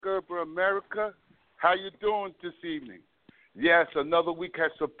Caliber America. How you doing this evening? Yes, another week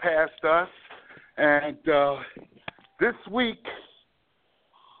has surpassed us, and this week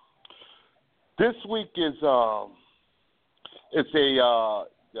is it's a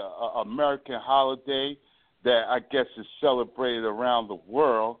American holiday that I guess is celebrated around the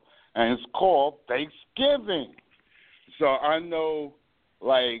world, and it's called Thanksgiving. So I know,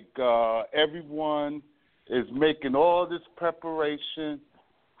 like, everyone is making all this preparation,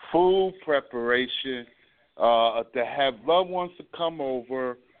 food preparation, to have loved ones to come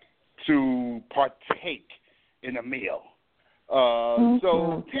over to partake in a meal.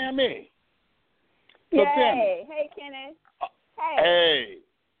 So, Tammy. Yay. Tammy. Hey, Kenneth. Hey.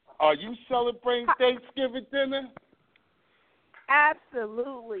 Are you celebrating Thanksgiving dinner?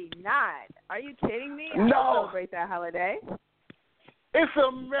 Absolutely not. Are you kidding me? I No. don't celebrate that holiday. It's an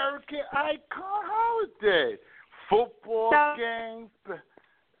American icon holiday. Football games,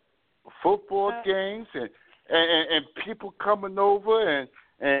 and people coming over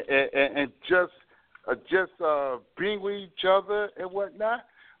and just being with each other and whatnot.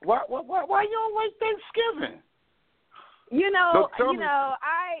 Why you don't like Thanksgiving?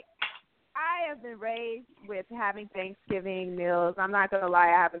 I have been raised with having Thanksgiving meals. I'm not going to lie,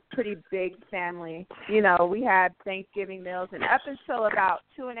 I have a pretty big family. We had Thanksgiving meals, and up until about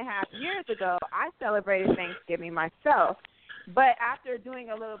 2.5 years ago, I celebrated Thanksgiving myself. But after doing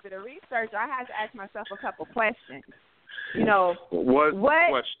a little bit of research, I had to ask myself a couple questions. What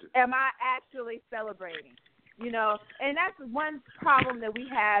question am I actually celebrating? And that's one problem that we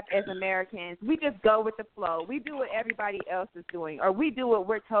have as Americans. We just go with the flow. We do what everybody else is doing, or we do what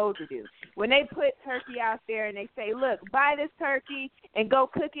we're told to do. When they put turkey out there and they say, look, buy this turkey and go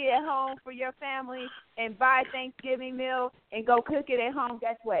cook it at home for your family, and buy Thanksgiving meal and go cook it at home,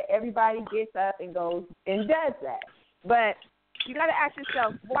 guess what? Everybody gets up and goes and does that. But you got to ask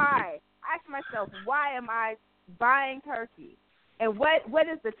yourself, why? Ask myself, why am I buying turkey? And what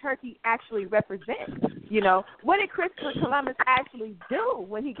does the turkey actually represent? What did Christopher Columbus actually do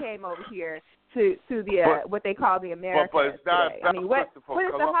when he came over here to the what they call the Americas but it's not today? about What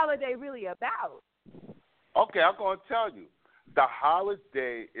is the holiday really about? Okay, I'm going to tell you. The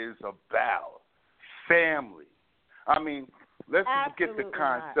holiday is about family. Let's forget the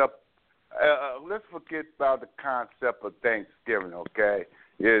concept. Let's forget about the concept of Thanksgiving, okay?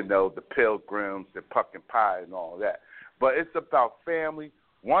 The pilgrims, the pumpkin pie, and all that. But it's about family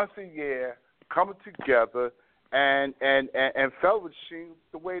once a year coming together and fellowshing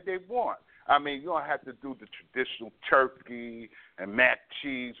the way they want. You don't have to do the traditional turkey and mac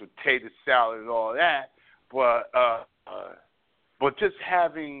cheese with tater salad and all that, but just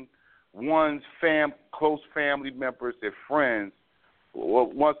having one's close family members and friends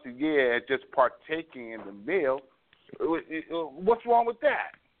once a year and just partaking in the meal. What's wrong with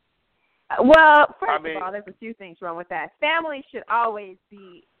that? Well, first of all, there's a few things wrong with that. Family should always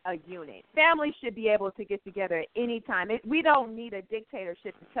be a unit. Families should be able to get together at any time. We don't need a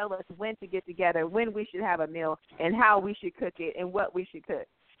dictatorship to tell us when to get together, when we should have a meal, and how we should cook it, and what we should cook.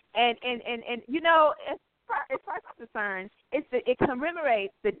 And as far as I'm concerned, it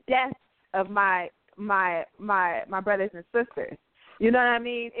commemorates the deaths of my brothers and sisters. You know what I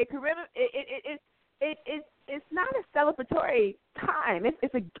mean? It's not a celebratory time.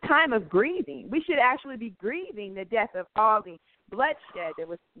 It's a time of grieving. We should actually be grieving the death of all the bloodshed that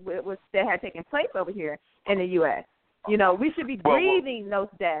had taken place over here in the U.S. We should be grieving those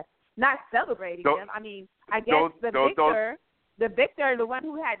deaths, not celebrating them. I guess the victor, the one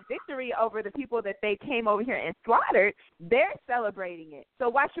who had victory over the people that they came over here and slaughtered, they're celebrating it. So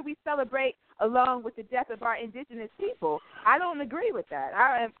why should we celebrate along with the death of our indigenous people? I don't agree with that.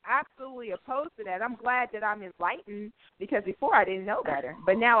 I am absolutely opposed to that. I'm glad that I'm enlightened, because before I didn't know better,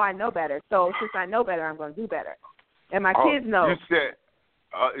 but now I know better. So since I know better, I'm going to do better. And my kids know. You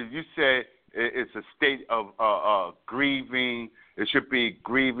said it's a state of grieving. It should be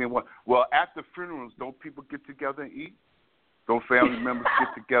grieving. Well, after funerals, don't people get together and eat? Don't family members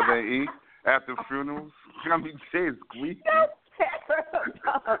get together and eat after funerals? Say it's grieving.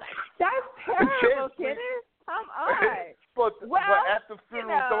 That's terrible, Kenneth. Come on. But after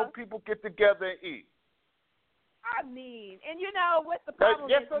funerals, don't people get together and eat? And what the problem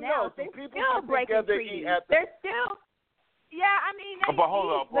is now? They're still breaking treaties. They're still, they but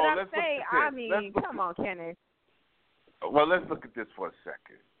hold on, but let's I'm saying, come on, Kenneth. Well, let's look at this for a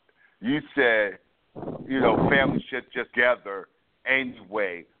second. You said, families should just gather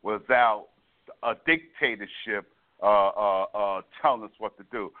anyway without a dictatorship telling us what to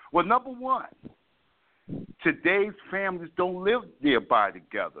do. Well, number one, today's families don't live nearby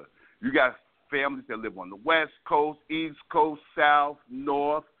together. You got families that live on the West Coast, East Coast, South,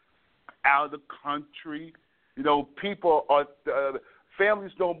 North, out of the country. People are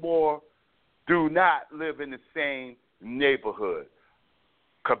families do not live in the same neighborhood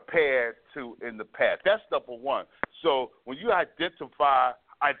compared to in the past. That's number one. So when you identify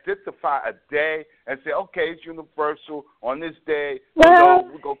a day and say, okay, it's universal. On this day,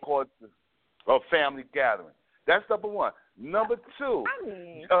 we're going to call it a family gathering. That's number one. Number two,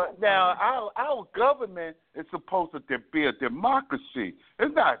 now our government is supposed to be a democracy.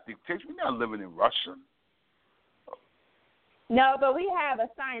 It's not a dictatorship. We're not living in Russia. No, but we have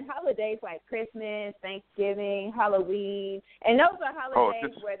assigned holidays like Christmas, Thanksgiving, Halloween, and those are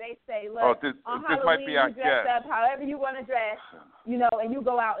holidays where they say, look, on Halloween you dress up however you want to dress, and you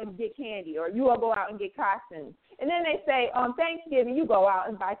go out and get candy, or you will go out and get costumes. And then they say on Thanksgiving you go out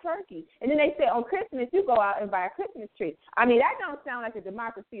and buy turkey. And then they say on Christmas you go out and buy a Christmas tree. I mean, that don't sound like a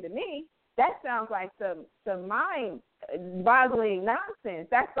democracy to me. That sounds like some mind-boggling nonsense.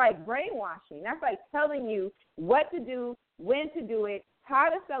 That's like brainwashing. That's like telling you what to do, when to do it, how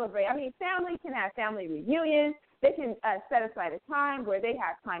to celebrate. I mean, families can have family reunions. They can set aside a time where they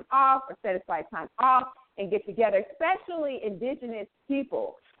have time off or set aside time off and get together, especially indigenous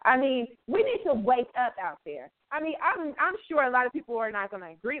people. I mean, we need to wake up out there. I mean, I'm sure a lot of people are not going to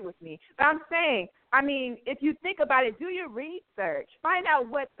agree with me, but I'm saying, I mean, if you think about it, do your research. Find out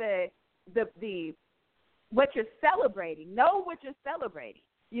what what you're celebrating. Know what you're celebrating,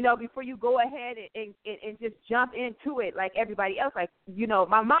 before you go ahead and just jump into it like everybody else. Like,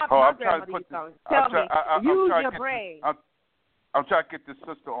 my grandmother used to tell me, use your brain. I'm trying to get this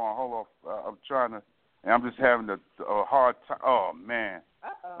sister on. Hold on. I'm trying to, and I'm just having a hard time. Oh, man.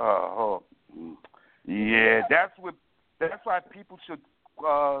 Yeah, that's why people should,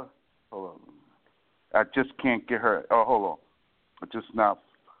 hold on. I just can't get her. Oh, hold on. I just not.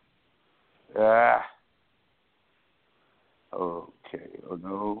 Okay. Oh,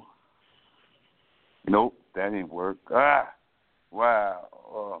 no. Nope, that didn't work.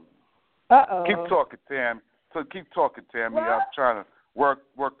 Wow. Keep talking, Tammy. Keep talking, Tammy. I'm trying to work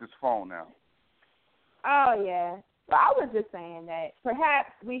this phone now. Oh, yeah. Well, I was just saying that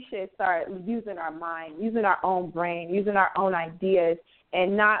perhaps we should start using our mind, using our own brain, using our own ideas,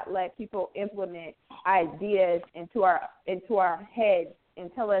 and not let people implement ideas into our heads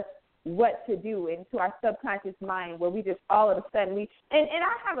and tell us what to do, into our subconscious mind, where we just all of a sudden and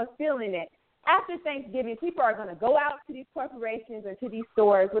I have a feeling that after Thanksgiving, people are going to go out to these corporations or to these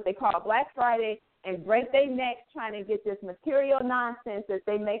stores, what they call Black Friday, and break their necks trying to get this material nonsense that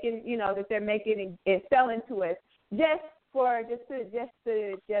they're making and selling to us just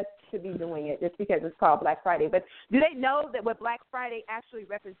to be doing it, just because it's called Black Friday. But do they know that what Black Friday actually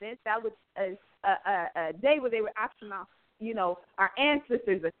represents? That was a day where they were auctioning off, our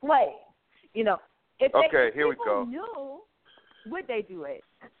ancestors as slaves. If here we go. Knew, would they do it?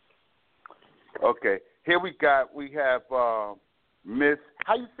 Okay, here we have Miss.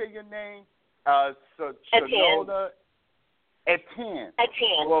 How you say your name? Etienne. Etienne.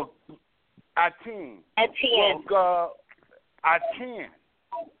 Etienne. Well, Etienne. Etienne. Well, Etienne.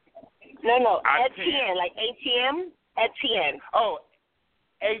 No. Etienne, like ATM. Etienne. Oh,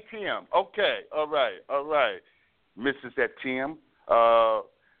 ATM. Okay. All right. Mrs. Etienne.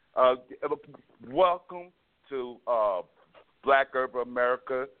 Welcome to Black Urban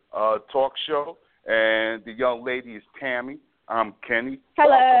America talk show, and the young lady is Tammy. I'm Kenny. Hello.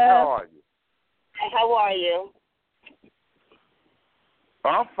 Welcome. How are you? How are you?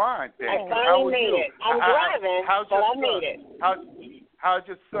 I'm fine, thank you. I finally made it. I'm driving, but I made it. How's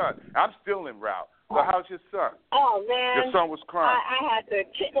your son? I'm still en route. So how's your son? Oh, man. Your son was crying. I had to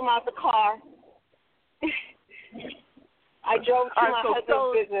kick him out the car. I drove to my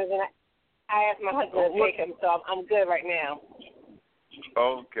husband's business, and I asked my husband to take him, so I'm good right now.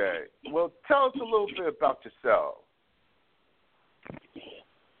 Okay. Well, tell us a little bit about yourself.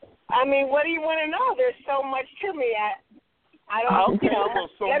 I mean, what do you want to know? There's so much to me. I don't, okay, well,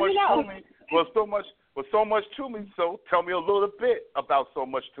 so let much me know. to me. So much to me. So tell me a little bit about so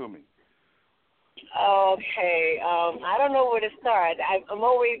much to me. Okay. I don't know where to start. I'm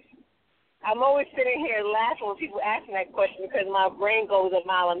always sitting here laughing when people ask me that question because my brain goes a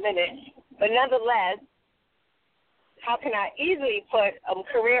mile a minute. But nonetheless, how can I easily put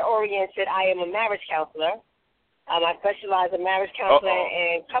career-oriented? I am a marriage counselor. I specialize in marriage counseling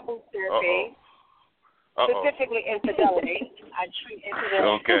and couples therapy, specifically infidelity. I treat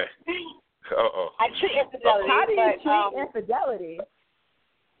infidelity. Okay. I treat infidelity. How do you treat infidelity?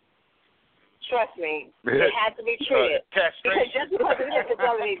 Trust me, it has to be treated. Because just because it's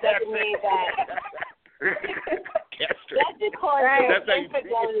infidelity doesn't mean that. Just because there's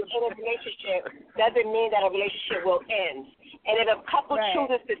infidelity in a relationship doesn't mean that a relationship will end. And if a couple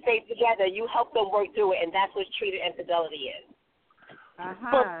chooses to stay together, you help them work through it, and that's what treated infidelity is.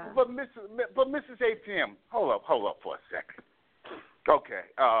 But Mrs. Etienne, hold up for a second. Okay,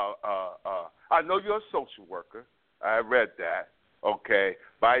 I know you're a social worker. I read that. Okay,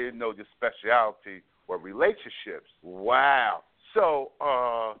 but I didn't know your specialty were relationships. Wow. So,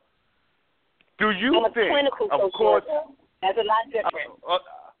 do you I'm a think? clinical Of social course, worker. That's a lot different.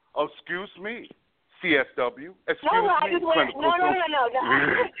 Excuse me, CSW. Excuse No, me. I just want to. No.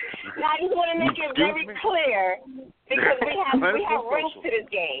 I just want to make it very clear because we have rings to this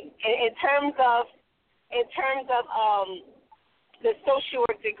game. In terms of the social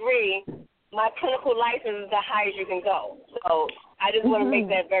work degree, my clinical license is the highest you can go. So I just want to make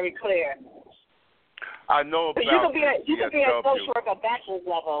that very clear. I know about you could be a social worker bachelor's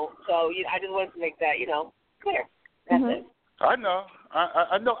level. So I just wanted to make that clear. That's it. I know.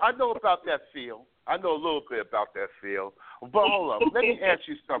 I know about that field. I know a little bit about that field. But hold up. Let me ask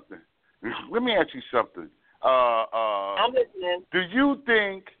you something. I'm listening. Do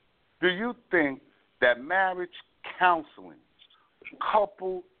you think that marriage counseling,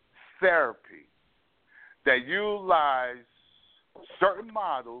 couple therapy, that utilize certain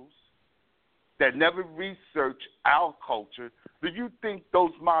models that never research our culture, do you think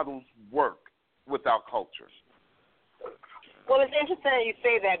those models work with our culture? Well, it's interesting that you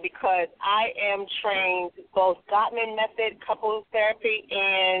say that because I am trained both Gottman method couples therapy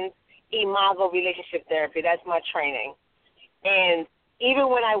and Imago relationship therapy. That's my training. And even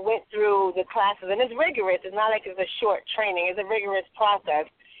when I went through the classes, and it's rigorous, it's not like it's a short training, it's a rigorous process.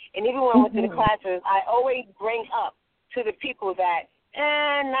 And even when I went through the classes, I always bring up to the people that,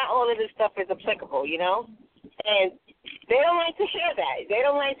 not all of this stuff is applicable, And they don't like to hear that. They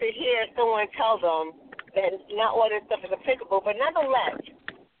don't like to hear someone tell them that not all this stuff is applicable. But nonetheless,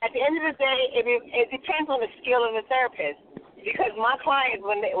 at the end of the day, it depends on the skill of the therapist. Because my clients,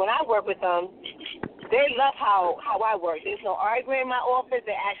 when I work with them, they love how I work. There's no arguing in my office.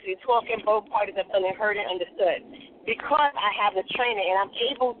 They're actually talking. Both parties are feeling heard and understood. Because I have the training and I'm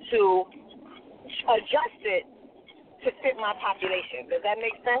able to adjust it to fit my population. Does that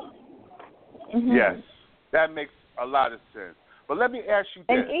make sense? Mm-hmm. Yes, that makes a lot of sense. But let me ask you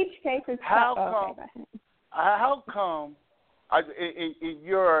this. In each case, it's how come, in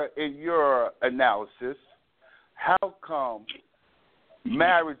your analysis, how come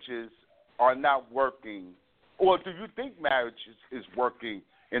marriages are not working, or do you think marriage is working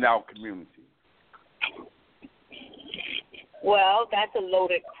in our community? Well, that's a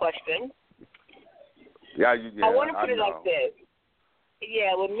loaded question. Yeah, I want to put it like this.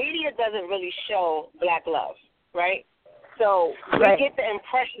 Yeah, well, media doesn't really show black love, right? So we get the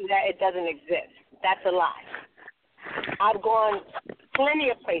impression that it doesn't exist. That's a lie. I've gone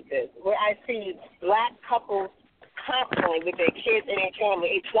plenty of places where I see black couples constantly with their kids and their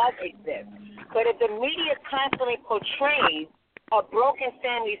family. It does exist. But if the media constantly portrays a broken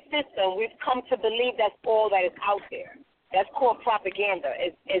family system, we've come to believe that's all that is out there. That's called propaganda.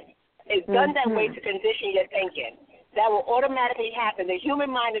 It's done that way to condition your thinking. That will automatically happen. The human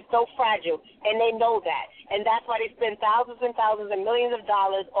mind is so fragile, and they know that. And that's why they spend thousands and thousands and millions of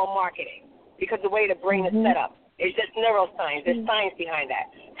dollars on marketing, because the way the brain is set up. It's just neuroscience. There's science behind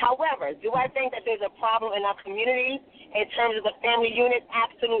that. However, do I think that there's a problem in our community in terms of the family unit?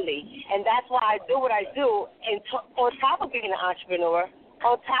 Absolutely. And that's why I do what I do. And on top of being an entrepreneur,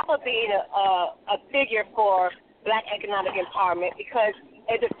 on top of being a figure for black economic empowerment, because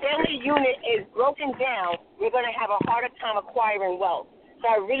if the family unit is broken down, we're going to have a harder time acquiring wealth. So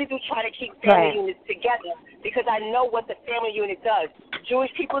I really do try to keep family units together because I know what the family unit does.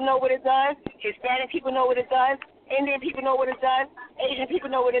 Jewish people know what it does. Hispanic people know what it does. Indian people know what it does. Asian people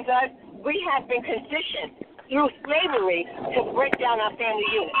know what it does. We have been conditioned through slavery to break down our family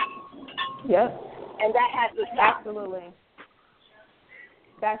unit. Yep. And that has to stop. Absolutely.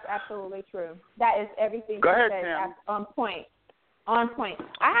 That's absolutely true. That is everything Go ahead, said Tam. on point. On point.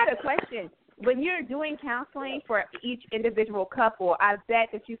 I had a question. When you're doing counseling for each individual couple, I bet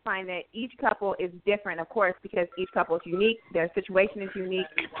that you find that each couple is different, of course, because each couple is unique, their situation is unique,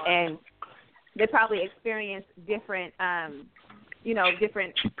 and they probably experience different,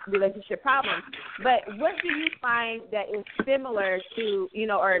 different relationship problems. But what do you find that is similar to,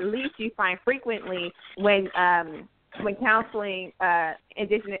 or at least you find frequently when counseling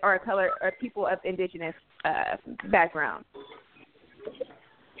indigenous or color or people of indigenous background?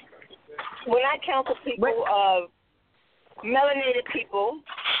 When I counsel people of melanated people,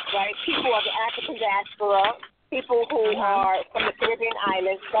 right, people of the African diaspora, people who are from the Caribbean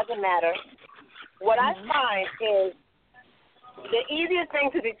islands, doesn't matter, what I find is the easiest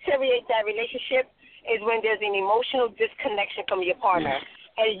thing to deteriorate that relationship is when there's an emotional disconnection from your partner.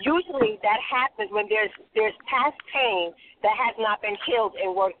 And usually that happens when there's past pain that has not been healed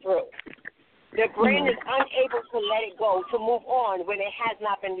and worked through. The brain is unable to let it go, to move on when it has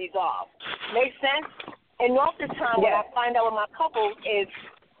not been resolved. Make sense? And most of the time what I find out with my couples is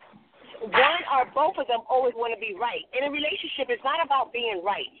one or both of them always want to be right. In a relationship, it's not about being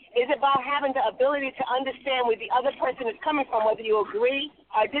right. It's about having the ability to understand where the other person is coming from, whether you agree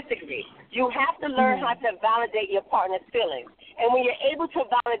or disagree. You have to learn how to validate your partner's feelings. And when you're able to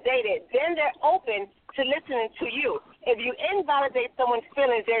validate it, then they're open to listening to you. If you invalidate someone's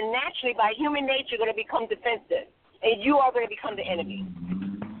feelings, they're naturally, by human nature, going to become defensive. And you are going to become the enemy.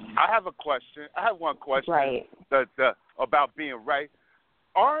 I have a question. I have one question about being right.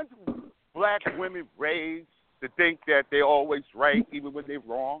 Aren't black women raised to think that they're always right, even when they're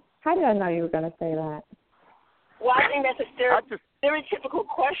wrong? How did I know you were going to say that? Well, I think that's a stereotypical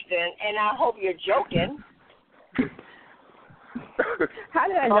question, and I hope you're joking. How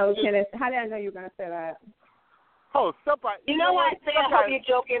did I know, Kenneth? How did I know you were going to say that? Oh, somebody. You know why I say I hope you're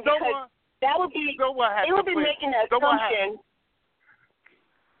joking? Because that would be, it would be making an assumption.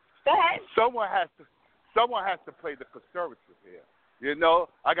 Go ahead. Someone has to play the conservative here. You know,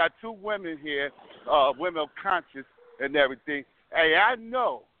 I got two women here, women of conscience and everything. Hey, I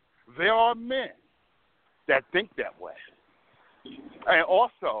know there are men that think that way. And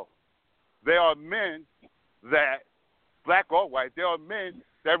also, there are men that, black or white, there are men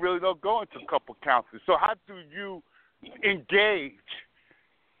that really don't go into couple counseling. So how do you engage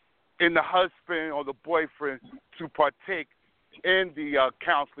in the husband or the boyfriend to partake in the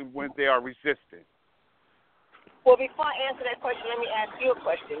counseling when they are resistant? Well, before I answer that question, let me ask you a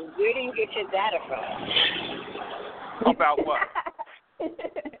question. Where do you get your data from? About what?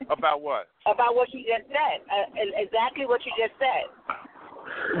 About what? About what you just said. Exactly what you just said.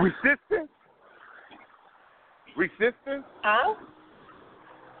 Resistance? Resistance? Huh?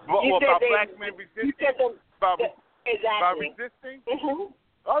 About black men resisting? You said about exactly. Resisting? Mm-hmm.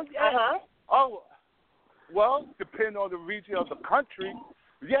 Oh, yeah. Uh-huh. Oh, well, depending on the region of the country,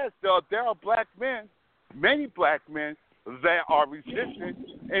 yes, there are black men, many black men that are resistant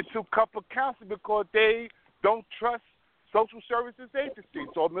into couple counseling because they don't trust social services agencies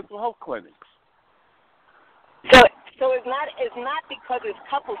or mental health clinics. So it's not because it's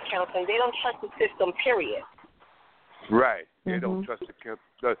couples counseling. They don't trust the system, period. Right. They don't trust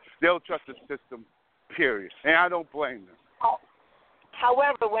they don't trust the system, period. And I don't blame them.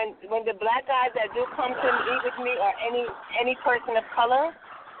 However, when the black guys that do come to meet with me or any person of color,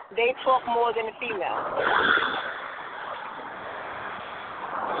 they talk more than the female.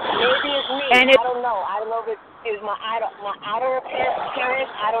 Maybe it's me. I don't know. I don't know if it's my outer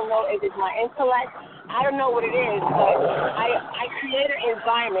appearance. I don't know if it's my intellect. I don't know what it is, but I create an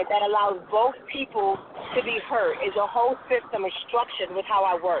environment that allows both people to be heard. It's a whole system is structured with how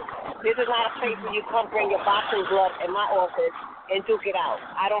I work. This is not a place where you come bring your boxing glove in my office and duke it out.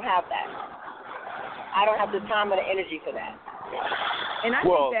 I don't have that. I don't have the time or the energy for that. And I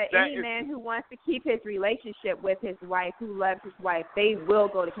think that any man who wants to keep his relationship with his wife, who loves his wife, they will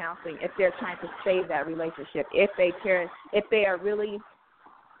go to counseling if they're trying to save that relationship. If they care, if they are really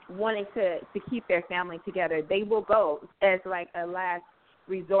wanting to keep their family together, they will go as like a last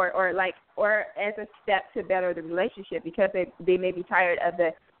resort or as a step to better the relationship because they may be tired of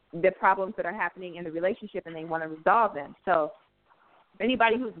the problems that are happening in the relationship and they want to resolve them. So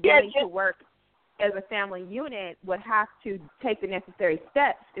anybody who's willing to work as a family unit would have to take the necessary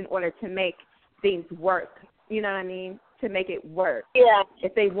steps in order to make things work. You know what I mean? To make it work. Yeah.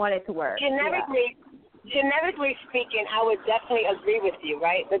 If they want it to work. Generically speaking, I would definitely agree with you,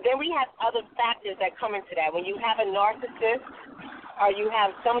 right? But then we have other factors that come into that. When you have a narcissist or you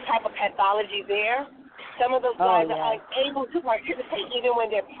have some type of pathology there, some of those guys are unable to participate even when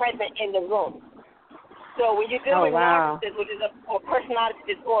they're present in the room. So when you deal with narcissist, which is a personality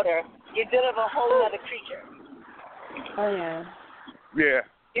disorder, you're dealing with a whole other creature. Oh, yeah. Yeah.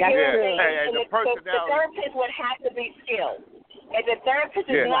 The therapist would have to be skilled. If the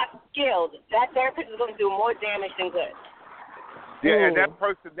therapist is not skilled, that therapist is going to do more damage than good. Yeah, and that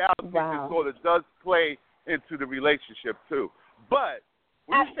personality disorder does play into the relationship too. But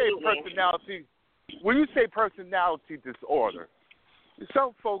when you say personality disorder,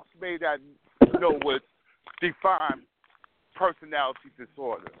 some folks may not know what define personality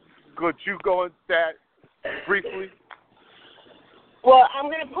disorder. Could you go into that briefly? Well, I'm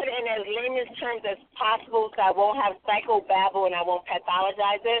going to put it in as layman's terms as possible so I won't have psychobabble and I won't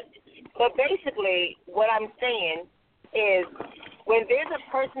pathologize it. But basically, what I'm saying is when there's a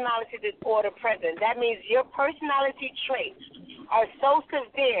personality disorder present, that means your personality traits are so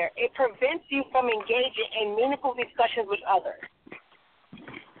severe, it prevents you from engaging in meaningful discussions with others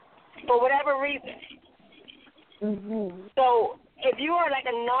for whatever reason. So if you are like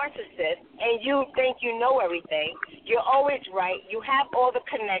a narcissist and you think you know everything, you're always right, you have all the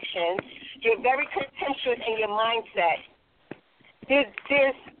connections, you're very contemptuous in your mindset,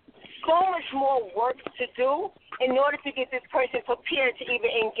 there's so much more work to do in order to get this person prepared to even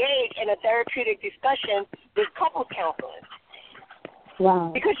engage in a therapeutic discussion with couples counseling.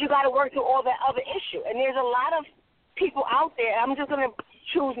 Wow. Because you got to work through all that other issue. And there's a lot of people out there, I'm just going to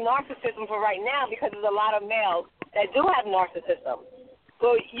choose narcissism for right now because there's a lot of males that do have narcissism.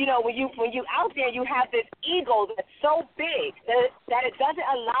 So, you know, when you out there, you have this ego that's so big that it doesn't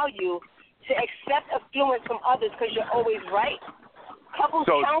allow you to accept affluence from others because you're always right. Couples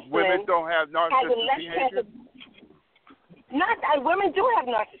counseling women don't have narcissistic behavior? Women do have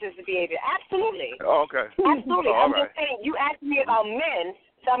narcissistic behavior. Absolutely. Oh, okay. Absolutely. Oh, I'm right. just saying, you asked me about men,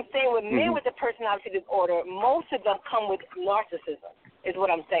 so I'm saying with men with the personality disorder, most of them come with narcissism, is what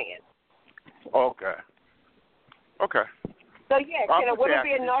I'm saying. Okay. Okay. So, yeah, can a woman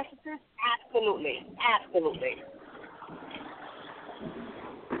be a narcissist? Absolutely. Absolutely.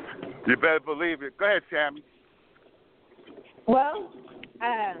 You better believe it. Go ahead, Tammy. Well,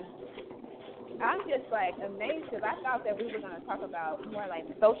 I'm just like amazed because I thought that we were going to talk about more like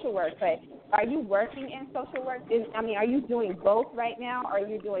social work. But are you working in social work? Are you doing both right now, or are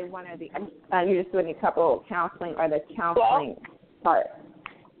you doing one or the? You're just doing a couple counseling or the counseling part?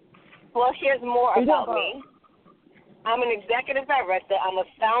 Well, here's more about me. I'm an executive director. I'm a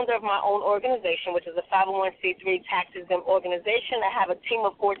founder of my own organization, which is a 501c3 tax-exempt organization. I have a team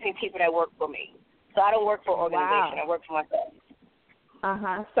of 14 people that work for me. So I don't work for an organization. Wow. I work for myself.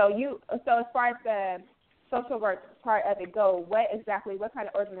 So as far as the social work part of it goes, what kind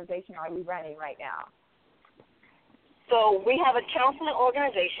of organization are you running right now? So we have a counseling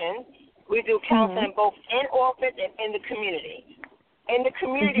organization. We do counseling both in office and in the community. In the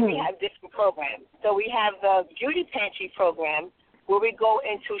community, we have different programs. So we have the beauty pantry program, where we go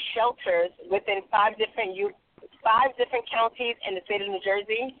into shelters within five different counties in the state of New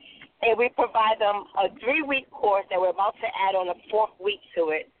Jersey. And we provide them a 3-week course that we're about to add on a 4th week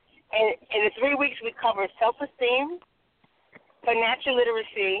to it. And in the 3 weeks, we cover self-esteem, financial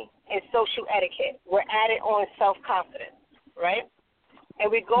literacy, and social etiquette. We're added on self-confidence, right?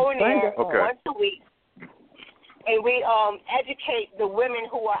 And we go in there once a week, and we educate the women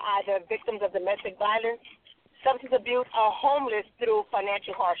who are either victims of domestic violence, substance abuse, or homeless through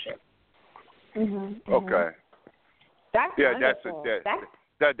financial hardship. Okay. That's wonderful.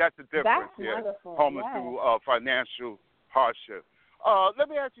 That's the difference. That's wonderful. Homeless through financial hardship. Let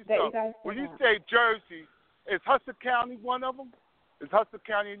me ask you something. When you say Jersey, is Hudson County one of them? Is Hudson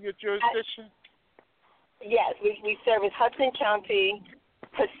County in your jurisdiction? Yes, we service Hudson County,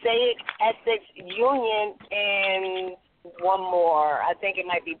 Passaic, Essex, Union, and one more. I think it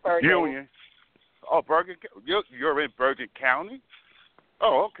might be Bergen. Union. Oh, Bergen. You're in Bergen County?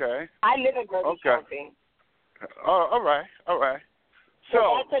 Oh, okay. I live in Bergen County. All right.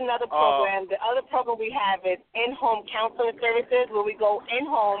 So that's another program. The other program we have is in-home counseling services, where we go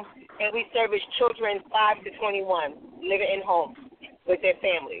in-home and we service children 5 to 21 living in-home with their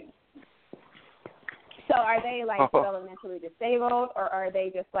families. So are they like developmentally disabled, or are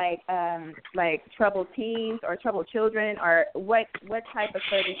they just like troubled teens or troubled children, or what type of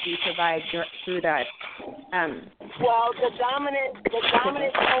service do you provide through that? Well, the dominant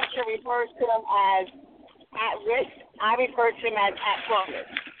culture refers to them as at risk. I refer to them as at promise.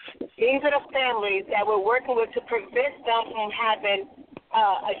 These are the families that we're working with to prevent them from having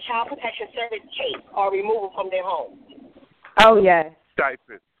a child protection service case or removal from their home. Oh, yes.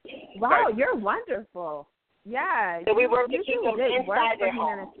 Stipend. Wow, you're wonderful. Yeah. So we work to keep them inside their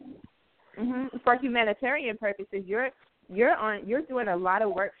home. For humanitarian purposes, you're doing a lot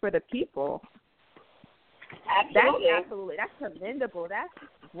of work for the people. Absolutely. That's commendable. That's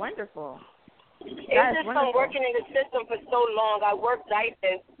wonderful. It's just from working in the system for so long. I worked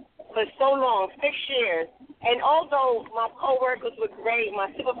diapers for so long, 6 years. And although my coworkers were great, my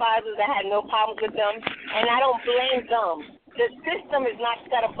supervisors, I had no problems with them, and I don't blame them. The system is not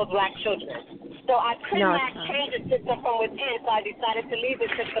set up for black children. So I could not change the system from within, so I decided to leave the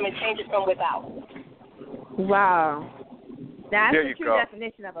system and change it from without. Wow. That's the true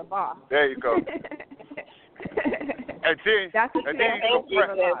definition of a boss. There you go. That's the true definition of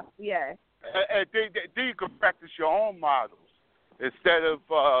a boss. Yeah. And then you can practice your own models instead of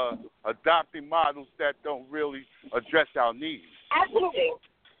adopting models that don't really address our needs. Absolutely.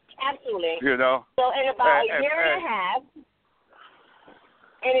 You know? So in about a year and a half,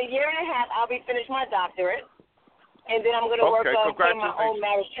 I'll be finished my doctorate. and then I'm going to work on putting my own congratulations.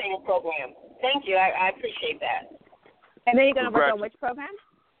 marriage training program. Thank you. I appreciate that. And then you're going to work on which program?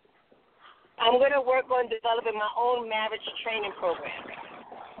 I'm going to work on developing my own marriage training program.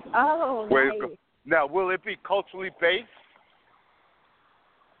 Oh, nice. Now, will it be culturally based,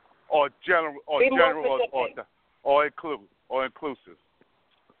 or general, or inclusive?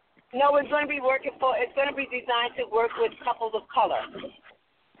 No, it's going to be It's going to be designed to work with couples of color.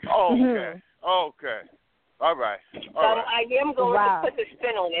 Oh, okay. Okay. All right. I am going to put the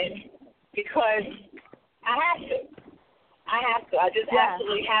spin on it because I have to. I just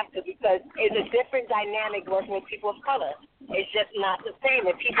absolutely have to, because it's a different dynamic working with people of color. It's just not the same,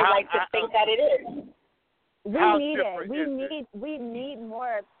 and people like to think that it is. We need it. We need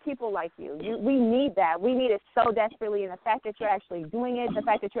more people like you. We need that. We need it so desperately. And the fact that you're actually doing it, the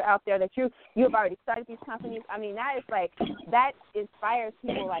fact that you're out there, that you've already started these companies. I mean, that inspires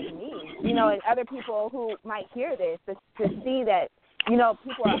people like me, and other people who might hear this to see that,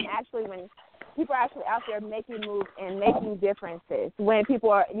 people are actually out there making moves and making differences. When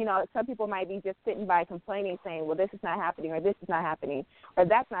people are, some people might be just sitting by complaining, saying, well, this is not happening, or this is not happening, or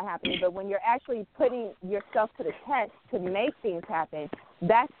that's not happening. But when you're actually putting yourself to the test to make things happen,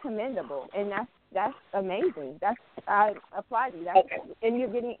 that's commendable, and that's amazing. I applaud you. And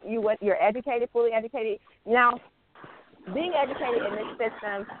you're educated, fully educated. Now, being educated in this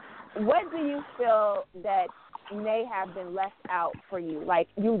system, what do you feel that may have been left out for you? Like,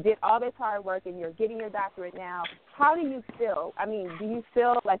 you did all this hard work and you're getting your doctorate now. How do you feel? I mean, do you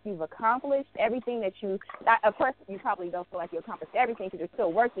feel like you've accomplished everything that of course, you probably don't feel like you accomplished everything because you're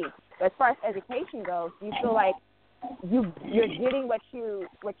still working. But as far as education goes, do you feel like you're getting what you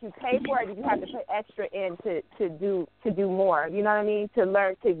pay for, or do you have to put extra in to do more? You know what I mean? To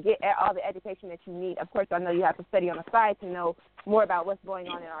learn, to get all the education that you need. Of course, I know you have to study on the side to know more about what's going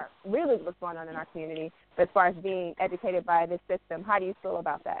on in our community. But as far as being educated by this system, how do you feel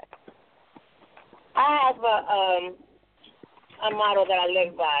about that? I have a model that I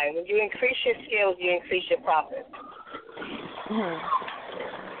live by. When you increase your skills, you increase your profits. Mm-hmm.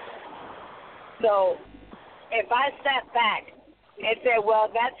 So if I sat back and said, well,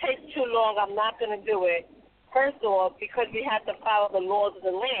 that takes too long, I'm not going to do it, first of all, because we have to follow the laws of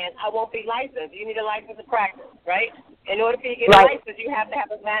the land, I won't be licensed. You need a license to practice, right? In order for you to get a license, you have to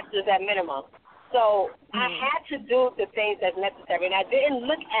have a master's at minimum. So I had to do the things that's necessary, and I didn't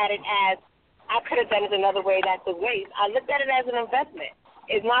look at it as I could have done it another way, that's a waste. I looked at it as an investment.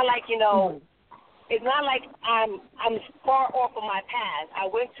 It's not like, it's not like I'm far off of my path. I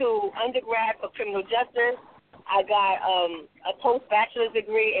went to undergrad for criminal justice. I got a post-bachelor's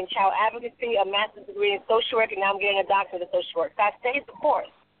degree in child advocacy, a master's degree in social work, and now I'm getting a doctorate in social work. So I stayed the course.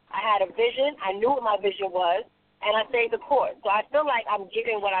 I had a vision. I knew what my vision was, and I stayed the course. So I feel like I'm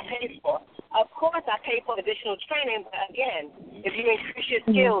getting what I paid for. Of course, I paid for additional training, but again, if you increase your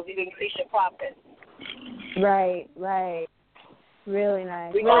skills, you increase your profits. Right. Really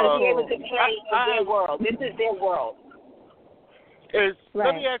nice. We got to be able to play in their world. This is their world.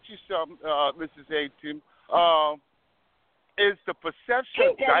 Let me ask you something, Mrs. Etienne. Is the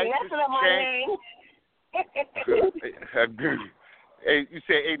perception of diapers changed? You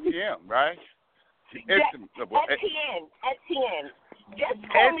say ATM, right? Etienne. Just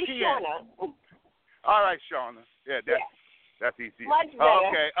call me Shonne. All right, Shonne. Yeah, that's easy. Much better.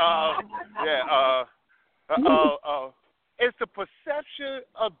 Okay. Is the perception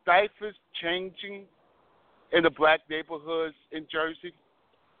of diapers changing in the black neighborhoods in Jersey?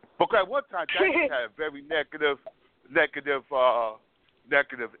 Because at one time, diapers had a very negative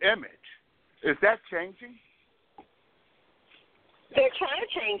image. Is that changing? They're trying to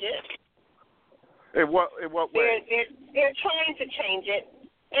change it. In what way? They're trying to change it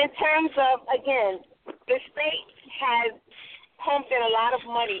in terms of, again, the state has pumped in a lot of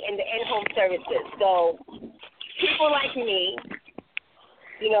money in the in-home services. So people like me,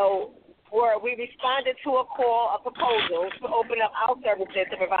 we responded to a call, a proposal to open up our services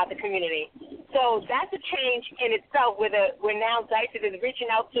to provide the community. So that's a change in itself where now Diapers is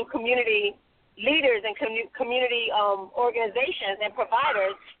reaching out to community leaders and community organizations and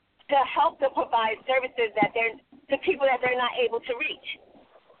providers to help them provide services to people that they're not able to reach.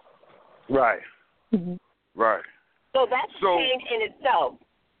 Right. Mm-hmm. Right. So that's a change in itself.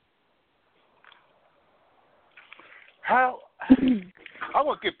 I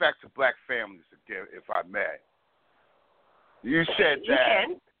want to get back to black families again, if I may. You said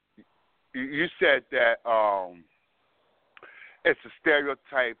that it's a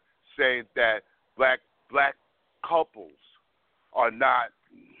stereotype saying that black couples are not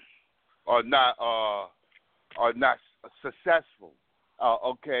successful.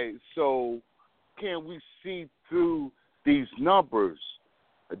 Okay, so can we see through these numbers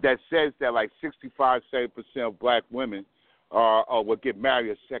that says that like 65-70% of black women will get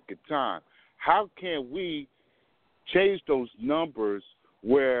married a second time. How can we change those numbers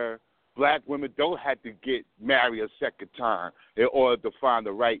where black women don't have to get married a second time in order to find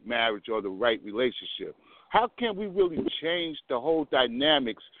the right marriage or the right relationship? How can we really change the whole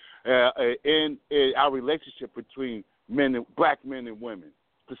dynamics in our relationship between black men and women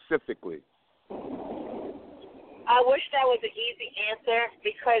specifically? I wish that was an easy answer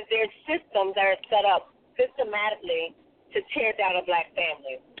because there's systems that are set up systematically to tear down a black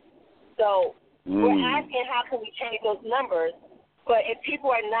family. So we're asking how can we change those numbers, but if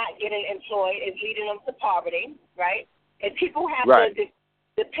people are not getting employed, it's leading them to poverty, right? If people have to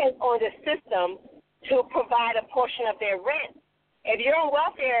depend on the system to provide a portion of their rent, if you're on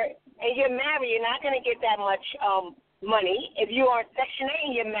welfare and you're married, you're not going to get that much money. If you are Section 8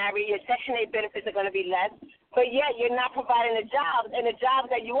 and you're married, your Section 8 benefits are going to be less, but yet you're not providing the jobs, and the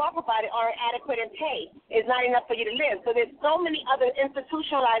jobs that you are providing aren't adequate in pay. It's not enough for you to live. So there's so many other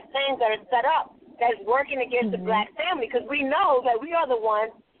institutionalized things that are set up that's working against the black family, because we know that we are the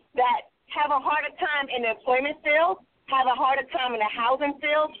ones that have a harder time in the employment field, have a harder time in the housing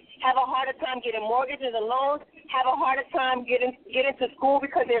field, have a harder time getting mortgages and loans, have a harder time getting to school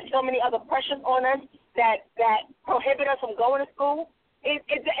because there's so many other pressures on us that prohibit us from going to school.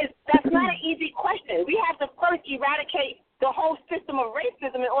 That's not an easy question. We have to first eradicate the whole system of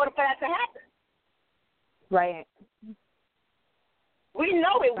racism in order for that to happen. Right. We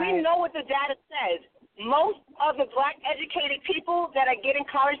know it. Right. We know what the data says. Most of the black educated people that are getting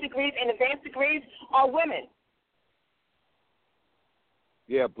college degrees and advanced degrees are women.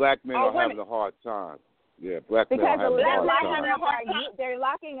 Yeah, black men are having a hard time. Yeah, black men are having a hard time. They're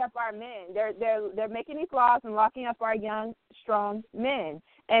locking up our men. They're making these laws and locking up our young, strong men,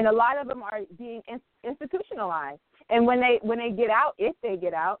 and a lot of them are being institutionalized. And when they get out, if they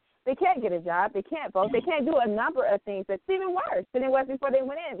get out, they can't get a job. They can't vote. They can't do a number of things that's even worse than it was before they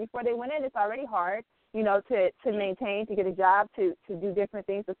went in. Before they went in, it's already hard, to maintain, to get a job, to do different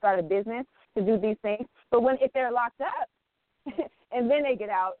things, to start a business, to do these things. But if they're locked up and then they get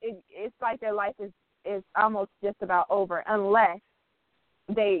out, it's like their life is almost just about over unless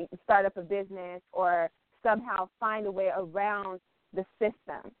they start up a business or somehow find a way around the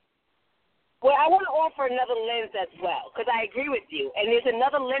system. Well, I want to offer another lens as well, because I agree with you, and there's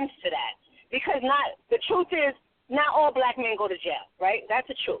another lens to that. Because the truth is, not all black men go to jail, right? That's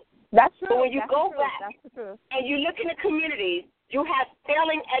the truth. That's true. But when you go back that's the truth. and you look in the communities, you have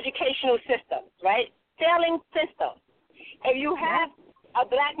failing educational systems, right? Failing systems. If you have a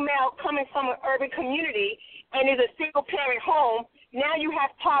black male coming from an urban community and is a single-parent home, now you have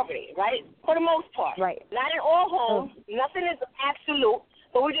poverty, right? For the most part. Right. Not in all homes. Nothing is absolute,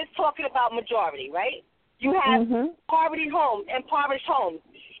 but we're just talking about majority, right? You have poverty homes, impoverished homes,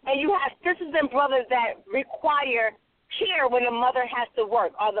 and you have sisters and brothers that require care when the mother has to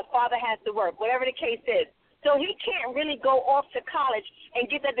work or the father has to work, whatever the case is. So he can't really go off to college and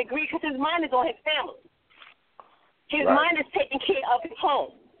get that degree because his mind is on his family. His mind is taking care of his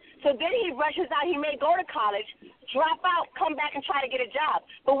home. So then he rushes out. He may go to college, drop out, come back and try to get a job.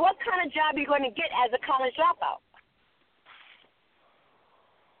 But what kind of job are you going to get as a college dropout?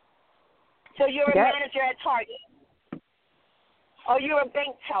 So you're a manager at Target, or you're a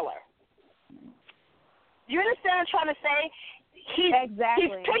bank teller. You understand what I'm trying to say? He's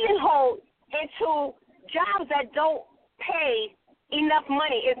pigeonholed into jobs that don't pay enough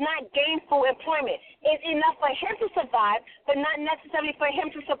money. It's not gainful employment. It's enough for him to survive, but not necessarily for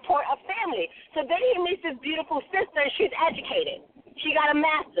him to support a family. So then he meets this beautiful sister, and she's educated. She got a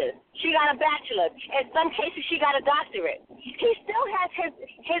master's. She got a bachelor's. In some cases, she got a doctorate. He still has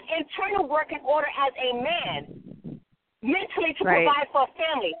his internal work in order as a man, mentally to provide for a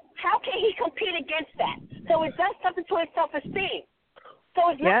family. How can he compete against that? So it does something to his self-esteem.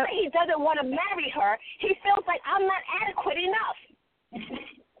 So it's not that he doesn't want to marry her. He feels like I'm not adequate enough.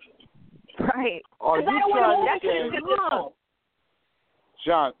 Right. Are you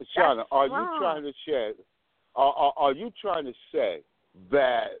trying to say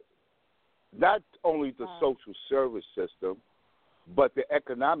that not only the social service system, but the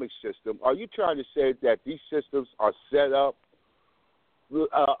economic system, are you trying to say that these systems are set up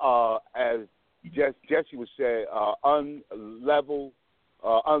as Jesse would say, unlevel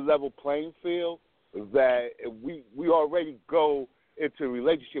playing field, that we already go into a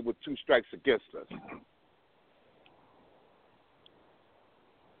relationship with two strikes against us?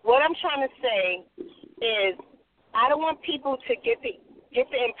 What I'm trying to say is I don't want people to get the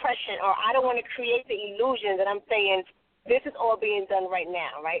impression, or I don't want to create the illusion that I'm saying this is all being done right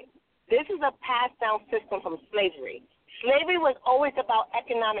now, right? This is a passed-down system from slavery. Slavery was always about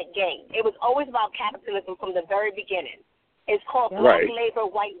economic gain. It was always about capitalism from the very beginning. It's called black labor,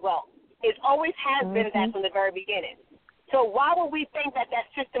 white wealth. It always has been that from the very beginning. So why would we think that that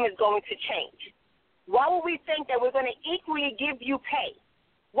system is going to change? Why would we think that we're going to equally give you pay?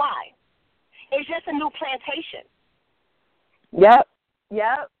 Why? It's just a new plantation. Yep.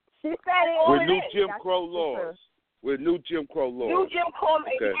 She said it. With new Jim Crow laws. With new Jim Crow laws. New Jim Crow,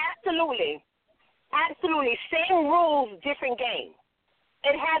 absolutely. Absolutely. Same rules, different game.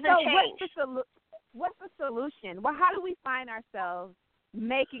 It hasn't changed. What's the solution? Well, how do we find ourselves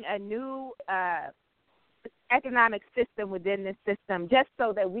making a new economic system within this system just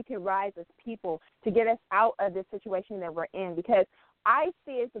so that we can rise as people to get us out of this situation that we're in? Because I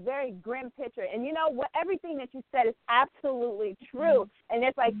see it's a very grim picture. And you know what? Everything that you said is absolutely true. And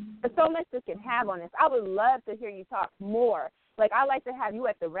it's like there's so much we can have on this. I would love to hear you talk more. Like, I'd like to have you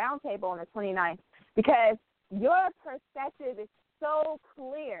at the round table on the 29th because your perspective is so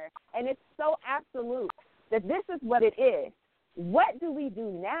clear and it's so absolute that this is what it is. What do we do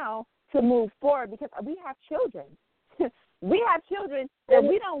now to move forward? Because we have children. We have children that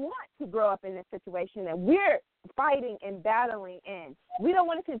we don't want to grow up in this situation that we're fighting and battling in. We don't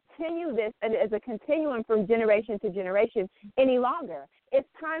want to continue this as a continuum from generation to generation any longer. It's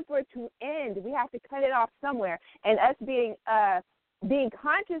time for it to end. We have to cut it off somewhere. And us being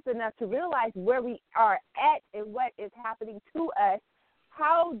conscious enough to realize where we are at and what is happening to us,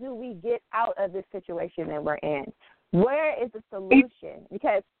 how do we get out of this situation that we're in? Where is the solution?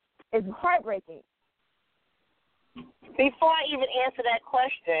 Because it's heartbreaking. Before I even answer that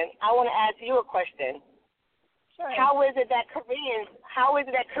question, I want to ask you a question. Sure. How is it that Koreans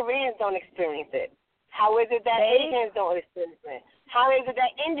don't experience it? How is it that Asians don't experience it? How is it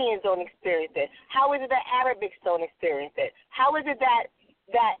that Indians don't experience it? How is it that Arabics don't experience it? How is it that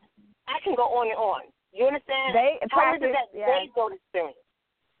I can go on and on? You understand? How is it that they don't experience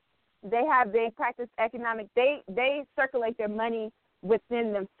it? They practice economic. They circulate their money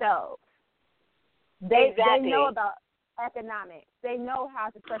within themselves. They know about economics. They know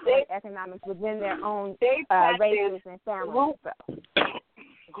how to circulate economics within their own races and families.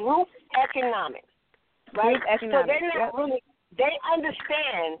 Group economics, right? Group economics. So they're not really. They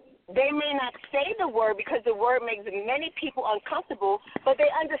understand. They may not say the word because the word makes many people uncomfortable, but they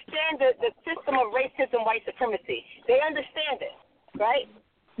understand the system of racism, white supremacy. They understand it, right?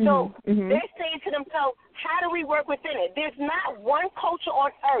 So they're saying to themselves, how do we work within it? There's not one culture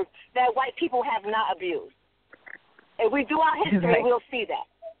on earth that white people have not abused. If we do our history, we'll see that.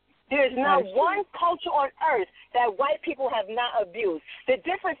 There's not one culture on earth that white people have not abused. The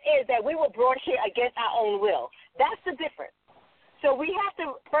difference is that we were brought here against our own will. That's the difference. So we have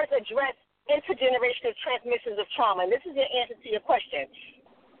to first address intergenerational transmissions of trauma. And this is the answer to your question.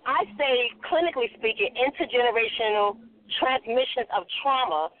 I say, clinically speaking, intergenerational transmissions of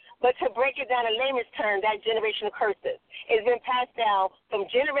trauma, but to break it down in layman's terms, that generational curses. It's been passed down from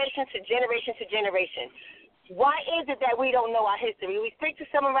generation to generation to generation. Why is it that we don't know our history? We speak to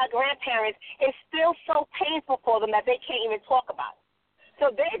some of our grandparents, it's still so painful for them that they can't even talk about it. So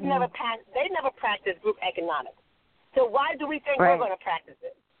they've never practiced group economics. So why do we think we're going to practice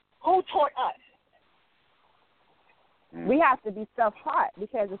it? Who taught us? We have to be self-taught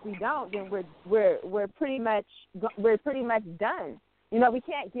because if we don't, then we're pretty much done. You know, we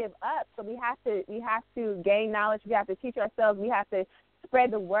can't give up. So we have to gain knowledge. We have to teach ourselves. We have to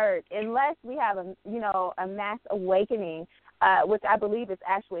spread the word. Unless we have a mass awakening, which I believe is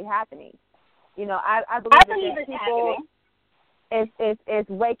actually happening. You know, I believe that people is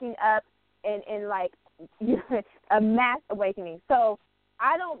waking up and like a mass awakening. So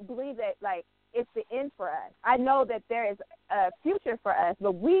I don't believe that like it's the end for us. I know that there is a future for us,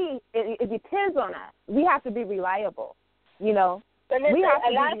 but it depends on us. We have to be reliable, you know. But listen,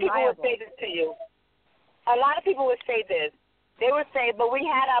 a lot of people would say this to you. A lot of people would say this. They would say, but we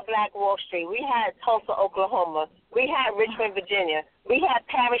had our Black Wall Street. We had Tulsa, Oklahoma. We had Richmond, Virginia. We had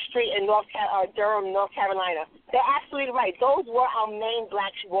Parish Street in Durham, North Carolina. They're absolutely right. Those were our main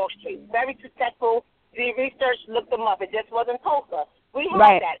Black Wall Street. Very successful. The research looked them up. It just wasn't Tulsa. We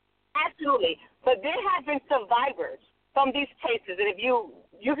had that. Absolutely. But there have been survivors from these places. And if you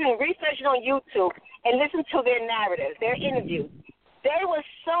can research it on YouTube and listen to their narratives, their interviews. They were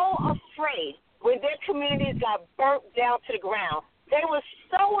so afraid when their communities got burnt down to the ground. They were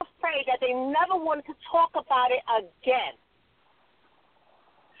so afraid that they never wanted to talk about it again.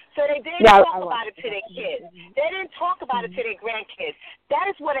 So they didn't talk about it to their kids. They didn't talk about it to their grandkids. That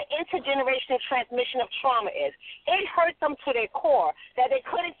is what an intergenerational transmission of trauma is. It hurt them to their core that they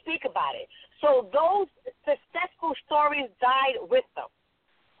couldn't speak about it. So those successful stories died with them.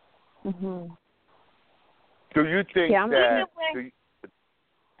 Mhm. Do you think that?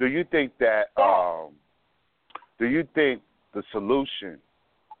 Do you think that? Do you think the solution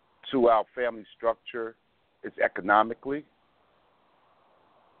to our family structure is economically?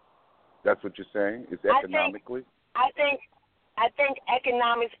 That's what you're saying? Is economically? I think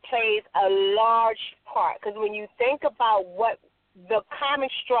economics plays a large part, because when you think about what the common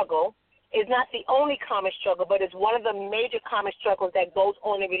struggle is, not the only common struggle, but it's one of the major common struggles that goes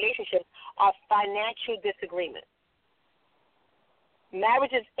on in relationships, are financial disagreements.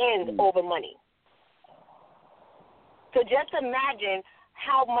 Marriages end over money. So just imagine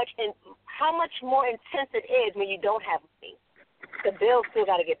how much more intense it is when you don't have money. The bills still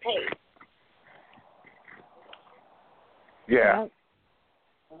got to get paid. Yeah.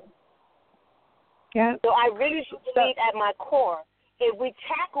 Yeah. So I really believe at my core, if we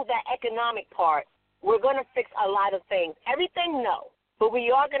tackle that economic part, we're going to fix a lot of things. Everything, no, but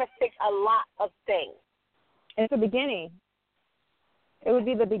we are going to fix a lot of things. It's the beginning. It would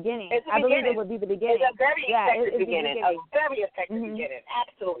be the beginning. I believe it would be the beginning. It's a very effective beginning. A very effective beginning.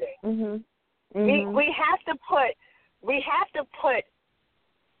 Absolutely. We have to put.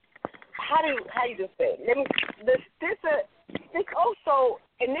 How do you just say it? This also,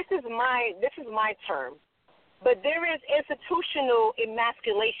 and this is my term, but there is institutional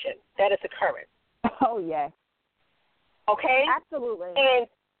emasculation that is occurring. Oh yes. Okay. Absolutely. And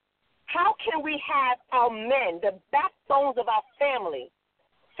how can we have our men, the backbones of our family,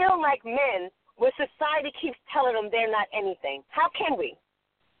 feel like men when society keeps telling them they're not anything? How can we?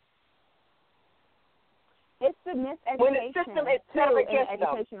 It's the miseducation. When the system is set up against them.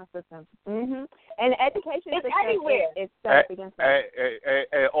 Educational system. And the education it's system everywhere. is set up against them.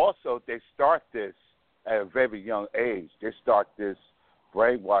 And also, they start this at a very young age. They start this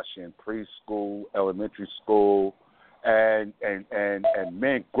brainwashing preschool, elementary school, and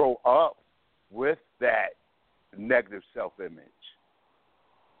men grow up with that negative self-image.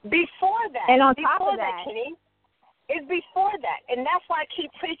 Before that, and on top of that, Kenny, it's before that, and that's why I keep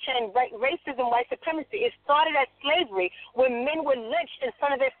preaching racism, white supremacy. It started as slavery when men were lynched in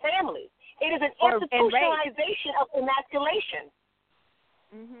front of their families. It is an institutionalization of emasculation.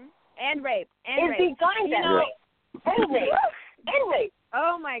 And rape. It's designed that way. And rape.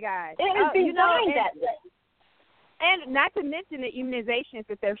 Oh my God. It is designed that way. And not to mention the immunizations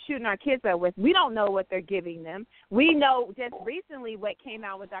that they're shooting our kids up with. We don't know what they're giving them. We know just recently what came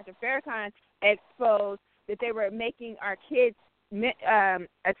out with Dr. Farrakhan exposed that they were making our kids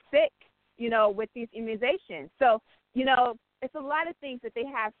sick, with these immunizations. So, it's a lot of things that they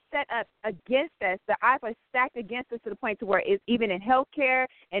have set up against us. The odds are stacked against us to the point to where it's even in healthcare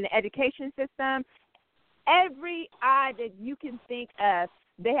and the education system. Every odd that you can think of,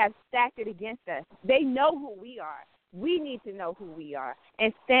 they have stacked it against us. They know who we are. We need to know who we are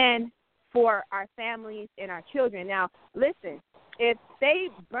and stand for our families and our children. Now, listen, if they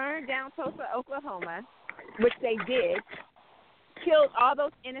burned down Tulsa, Oklahoma, which they did, killed all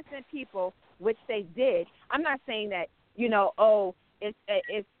those innocent people, which they did, I'm not saying that,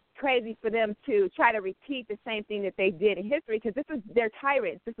 it's crazy for them to try to repeat the same thing that they did in history, because they're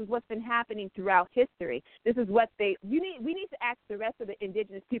tyrants. This is what's been happening throughout history. This is what we need to ask the rest of the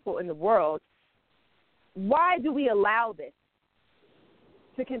indigenous people in the world, why do we allow this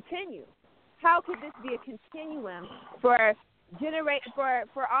to continue? How could this be a continuum for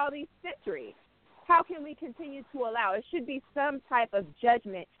all these centuries? How can we continue to allow? It should be some type of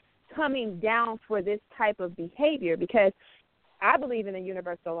judgment coming down for this type of behavior, because I believe in a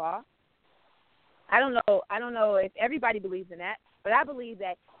universal law. I don't know if everybody believes in that, but I believe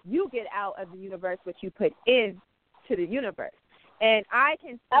that you get out of the universe what you put into the universe. And I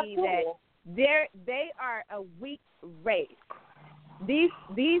can see that they are a weak race.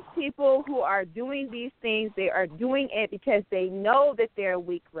 These people who are doing these things, they are doing it because they know that they're a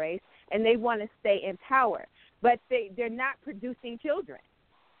weak race and they want to stay in power. But they're not producing children.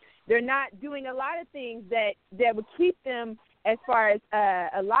 They're not doing a lot of things that would keep them as far as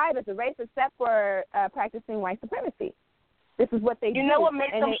alive as a race, except for practicing white supremacy. This is what they do. You know what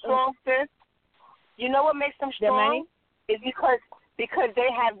makes them strong, sis? You know what makes them strong? Is because they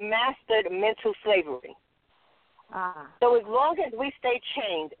have mastered mental slavery. So as long as we stay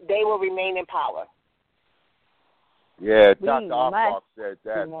chained, they will remain in power. Yeah, Dr. Offrock said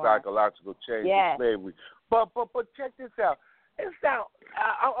that, psychological change of slavery. But check this out.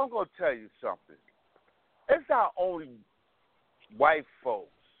 I'm going to tell you something. It's not only white folks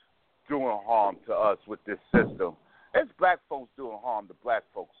doing harm to us with this system. It's black folks doing harm to black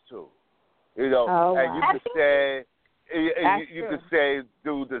folks too. And you could say you could say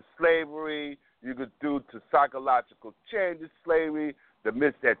due to slavery, you could do to psychological change of slavery, the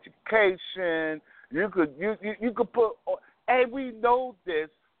miseducation. You could put, and we know this,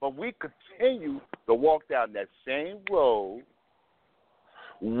 but we continue to walk down that same road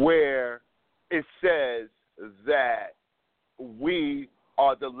where it says that we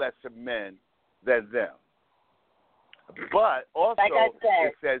are the lesser men than them. But also, like I said,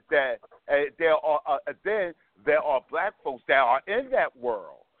 it says that there are black folks that are in that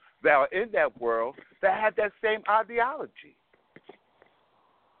world, that have that same ideology.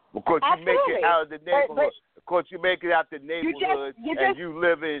 Because you make it out of the neighborhood. Because you make it out the neighborhood, and you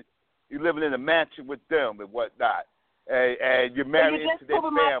living in a mansion with them and whatnot, and you're married into their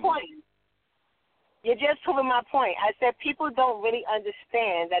family. You're just proving my point. I said people don't really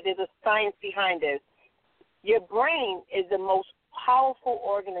understand that there's a science behind this. Your brain is the most powerful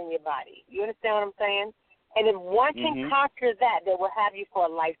organ in your body. You understand what I'm saying? And if one can conquer that, they will have you for a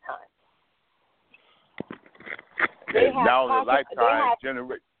lifetime. Not only lifetime,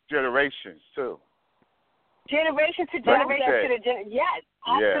 generations too. Generation to generation yes,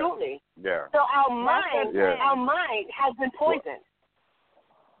 absolutely. Yeah. So our mind has been poisoned.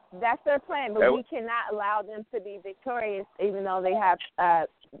 That's their plan, but we cannot allow them to be victorious, even though they have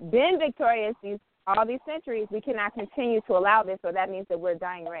been victorious all these centuries. We cannot continue to allow this, so that means that we're a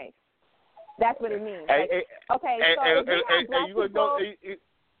dying race. That's what it means. So if we have black people,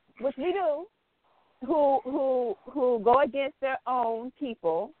 which we do, who go against their own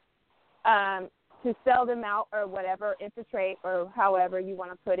people to sell them out or whatever, infiltrate or however you want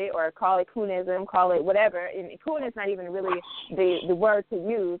to put it, or call it coonism, call it whatever. And coon is not even really the word to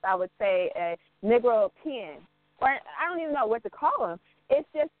use. I would say a Negro pin, or I don't even know what to call them. It's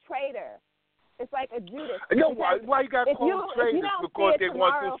just traitor. It's like a Judas. Why you got to call them traitors? Because they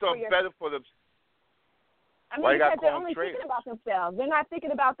want to do something better for them. I mean, because they're only thinking about themselves. They're not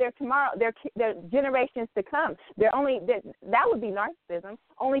thinking about their tomorrow, their generations to come. That would be narcissism,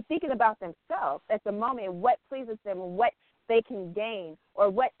 only thinking about themselves at the moment, what pleases them, and what they can gain, or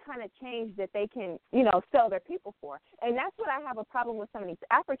what kind of change that they can, sell their people for. And that's what I have a problem with some of these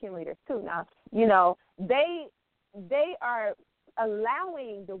African leaders too. Now, they are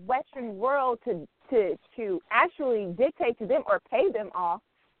allowing the Western world to actually dictate to them or pay them off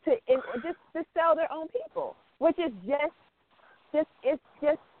to sell their own people, which is it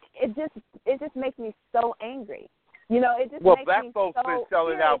just makes me so angry. It just makes black me folks so been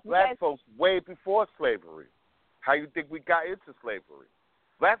selling out black folks way before slavery. How you think we got into slavery?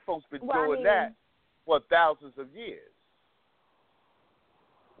 Black folks been doing that for thousands of years.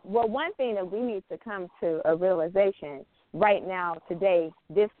 Well, one thing that we need to come to a realization right now, today,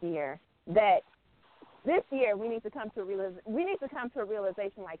 this year, that this year we need to come to a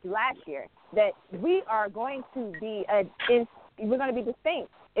realization like last year, that we are going to be we're going to be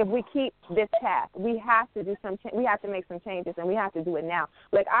distinct if we keep this path. We have to do we have to make some changes, and we have to do it now.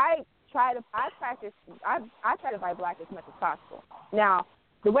 Like I try to buy black as much as possible. Now,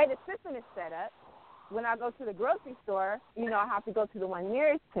 the way the system is set up, when I go to the grocery store, I have to go to the one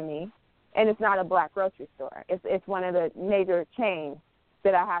nearest to me, and it's not a black grocery store. It's one of the major chains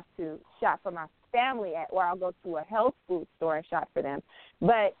that I have to shop for my family at, or I'll go to a health food store and shop for them.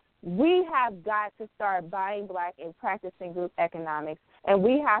 But we have got to start buying black and practicing group economics, and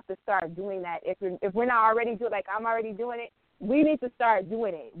we have to start doing that. If we're not already doing, like I'm already doing it, we need to start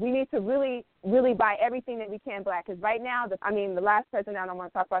doing it. We need to really, really buy everything that we can black, because right now, the last president, I don't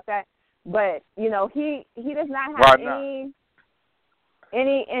want to talk about that, but he does not have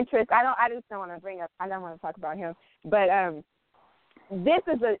any interest. I just don't want to bring up. I don't want to talk about him, but this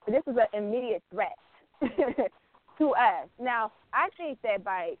is an immediate threat to us. Now, I think that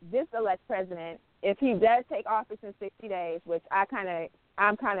by this elect president, if he does take office in 60 days, which I'm kind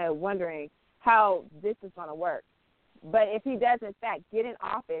of wondering how this is going to work. But if he does in fact get in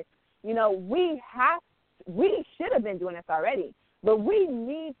office, we should have been doing this already. But we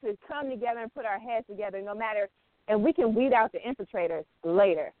need to come together and put our heads together, and we can weed out the infiltrators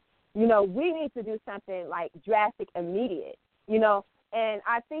later. We need to do something like drastic, immediate, And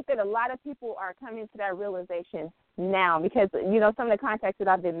I think that a lot of people are coming to that realization now because, some of the contacts that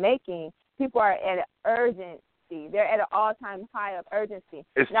I've been making, people are at an urgency. They're at an all-time high of urgency.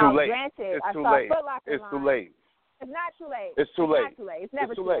 It's now, too late. Granted, it's I too saw late. Foot Locker It's line. too late. It's not too late. It's too late. Not too late. It's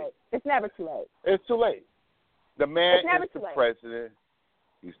never too late. It's never too late. It's too late. The man is the late. president.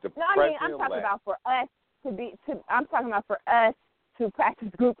 He's the no, president. I'm talking about for us I'm talking about for us to practice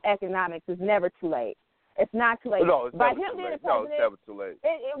group economics. It's never too late. It's not too late. No, it's By never him too being late. a president, No, it's never too late.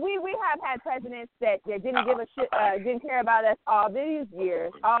 We have had presidents that didn't give a shit, didn't care about us all these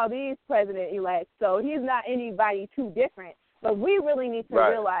years, all these president-elects. So he's not anybody too different. But we really need to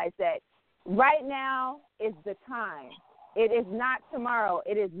realize that right now is the time It is not tomorrow.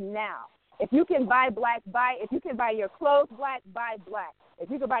 It is now. If you can buy black, buy. If you can buy your clothes black, buy black. If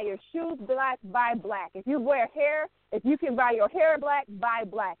you can buy your shoes black, buy black. If you wear hair, if you can buy your hair black, buy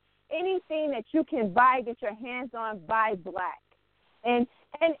black. Anything that you can buy, get your hands on, buy black. And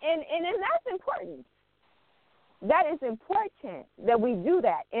that's important. That is important that we do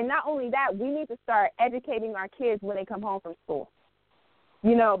that. And not only that, we need to start educating our kids when they come home from school.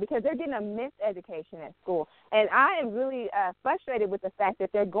 You know, because they're getting a miseducation at school. And I am really frustrated with the fact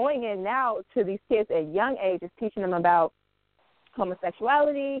that they're going in now to these kids at young ages, teaching them about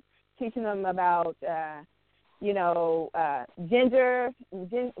homosexuality, teaching them about, gender,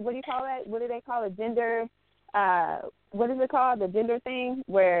 what do you call that? What do they call it? Gender, what is it called? The gender thing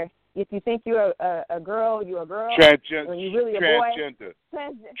where if you think you're a girl, you're a girl. When you're really a boy.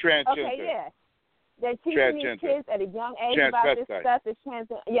 Transgender. Okay, yeah. They're teaching these kids at a young age about this stuff. It's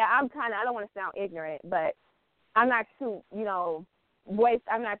yeah, I don't want to sound ignorant, but I'm not too,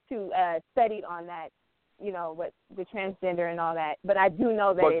 I'm not too studied on that, what the transgender and all that. But I do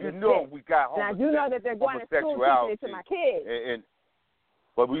know that it exists. We got and I do know that they're going to school teaching it to my kids.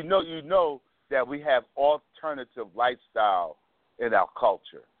 But we know, that we have alternative lifestyle in our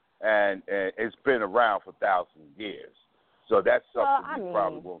culture, and it's been around for thousands of years. So that's something we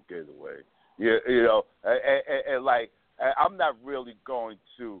probably won't get away. I'm not really going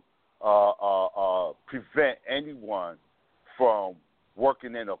to prevent anyone from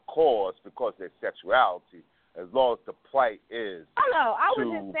working in a cause because of their sexuality, as long as the plight is. Oh no, I was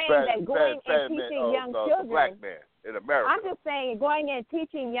just saying that going and teaching young children. The black man in America. I'm just saying going and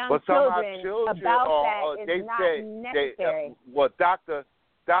teaching young children about that is not necessary.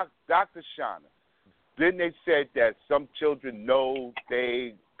 Dr. Shonne, didn't they say that some children know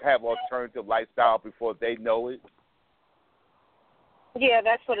they have alternative lifestyle before they know it? Yeah,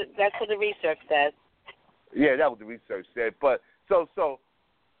 that's what the research says. Yeah, that was the research said. But so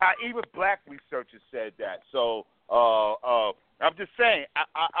even black researchers said that. So I'm just saying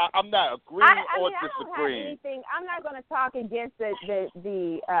I'm not agreeing or disagreeing. I'm not going to talk against I'm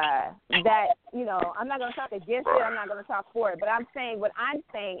not going to talk against it. I'm not going to talk for it. But what I'm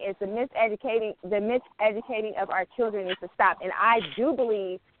saying is the miseducating of our children needs to stop. And I do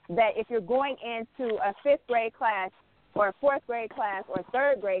believe that if you're going into a 5th grade class or a 4th grade class or a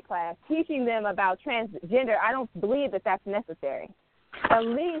 3rd grade class, teaching them about transgender, I don't believe that that's necessary. At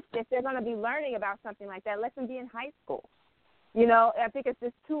least if they're going to be learning about something like that, let them be in high school. I think it's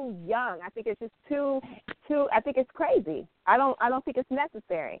just too young. I think it's just too. I think it's crazy. I don't think it's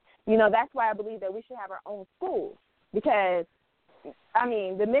necessary. That's why I believe that we should have our own schools because,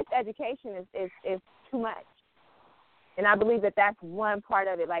 the miseducation is too much. And I believe that that's one part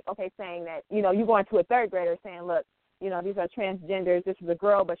of it. Like, saying that, you going to a 3rd grader saying, look, these are transgenders. This is a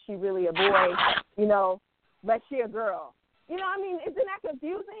girl, but she really a boy, but she a girl. Isn't that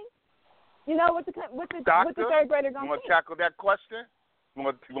confusing? What the 3rd grader going to you want to tackle that question? You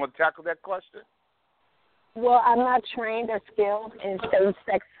want to tackle that question? Well, I'm not trained or skilled in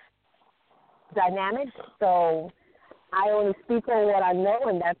same-sex dynamics, so I only speak on what I know,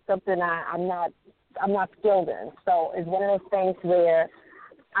 and that's something I'm not skilled in. So it's one of those things where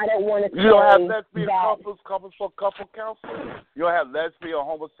I don't want to. You don't have lesbian couples coming for couple counseling. You don't have lesbian or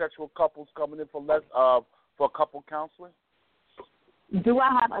homosexual couples coming in for couple counseling. Do I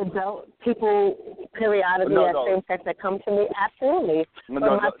have adult people periodically at same sex that come to me? Absolutely. But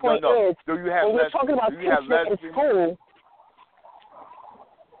my point is, do you have when you're talking about teaching in school,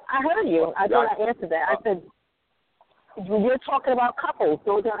 I heard you. I thought I answered that. I said, when you're talking about couples,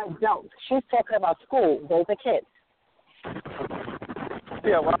 those are adults. She's talking about school. Those are kids.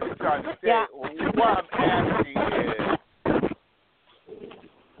 Yeah, what I'm trying to say, what I'm asking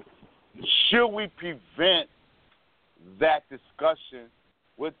is, should we prevent that discussion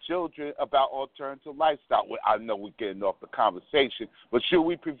with children about alternative lifestyle? I know we're getting off the conversation, but should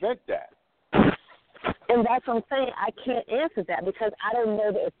we prevent that? And that's what I'm saying. I can't answer that because I don't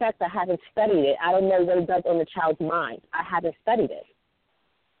know the effects. I haven't studied it. I don't know what it does on the child's mind. I haven't studied it.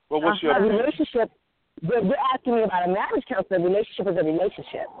 Well, what's your relationship? You're asking me about a marriage counselor. A relationship is a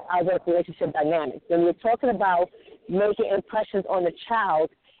relationship. I work relationship dynamics. When we're talking about making impressions on the child,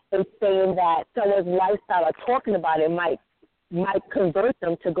 and saying that someone's lifestyle or talking about it might convert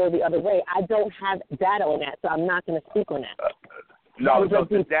them to go the other way. I don't have data on that, so I'm not going to speak on that. No, the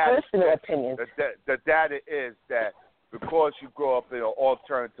data, personal opinions. The data is that because you grow up in an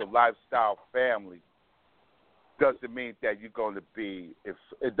alternative lifestyle family, doesn't mean that you're going to be.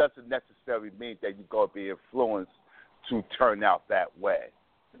 It doesn't necessarily mean that you're going to be influenced to turn out that way.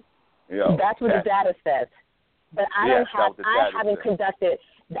 That's what the data says. But I haven't conducted.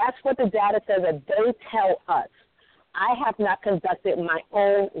 That's what the data says that they tell us. I have not conducted my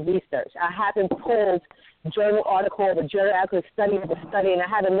own research. I haven't pulled journal article over journal article, study over study, and I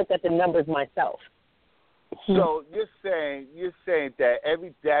haven't looked at the numbers myself. So you're saying that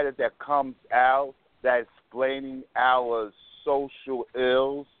every data that comes out that's explaining our social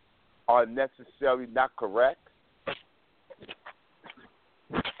ills are necessarily not correct?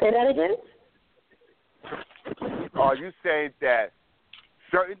 Say that again? Are you saying that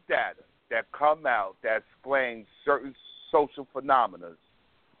certain data that come out that explain certain social phenomena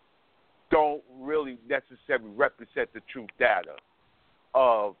don't really necessarily represent the true data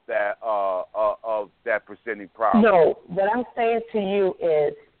of that presenting problem? No, what I'm saying to you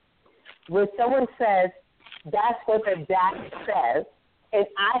is when someone says that's what the data says, and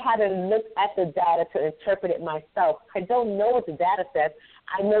I haven't looked at the data to interpret it myself, I don't know what the data says.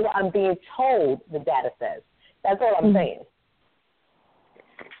 I know what I'm being told the data says. That's all I'm saying.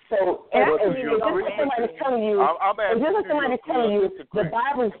 So if somebody's telling you, the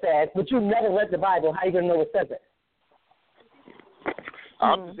Bible says, but you've never read the Bible, how are you going to know what says it?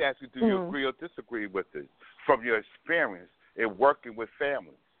 I'm just asking, do you agree or disagree with it from your experience in working with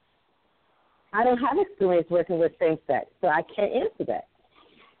families? I don't have experience working with same-sex, so I can't answer that.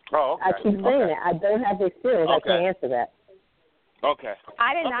 Oh, okay. I keep saying that. I don't have the experience. Okay. I can't answer that. Okay.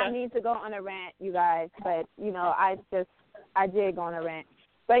 I did not mean to go on a rant, you guys, but, I did go on a rant.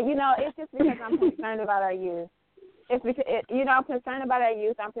 But, it's just because I'm concerned about our youth. It's because, I'm concerned about our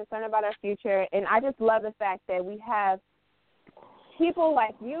youth. I'm concerned about our future. And I just love the fact that we have people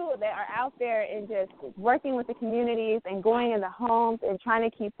like you that are out there and just working with the communities and going in the homes and trying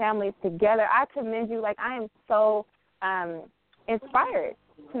to keep families together. I commend you. Like, I am so inspired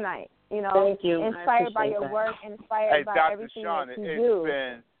tonight. Thank you. Inspired by your work, inspired by Dr. everything Shonne, that you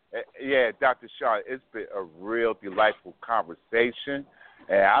do. Dr. Shonne, it's been a real delightful conversation,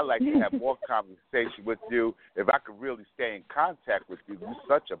 and I'd like to have more conversation with you if I could really stay in contact with you. You're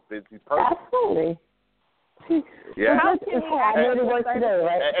such a busy person. Absolutely. Yeah. I know the work today,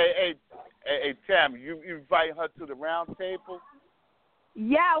 right? Hey, Tammy, you invite her to the round table?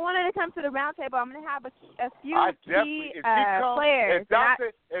 Yeah, I wanted to come to the round table. I'm going to have a few key players. I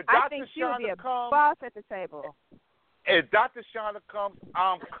think she will be a boss at the table. If Dr. Shonne comes,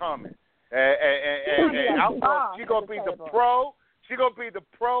 I'm coming. And she's going to be the pro. She's going to be the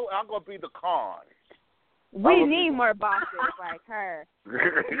pro, and I'm going to be the con. We need more bosses like her.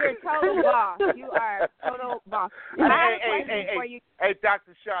 You're a total boss. You are a total boss. Hey,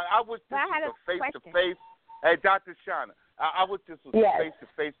 Dr. Shonne, I wish this was a face-to-face. Hey, Dr. Shonne, I wish this was a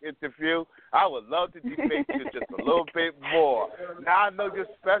face-to-face interview. I would love to debate you just a little bit more. Now I know your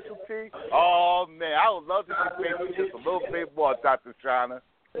specialty. Oh, man, I would love to debate you just a little bit more, Dr. Shonne.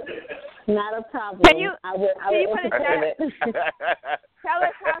 Not a problem. Can you I will put a it. Tell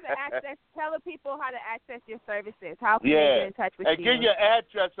us how to access. Tell the people how to access your services. How can they get in touch with you? And give your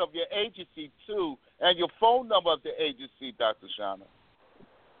address of your agency too, and your phone number of the agency, Dr. Shonne.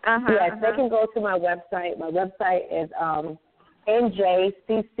 Yes, they can go to my website. My website is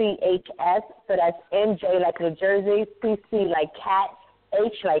NJCCHS. So that's NJ like New Jersey, CC like cat,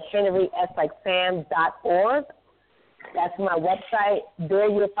 H like Henry, S like Sam.org. That's my website. There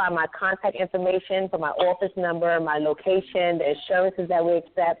you'll find my contact information for my office number, my location, the insurances that we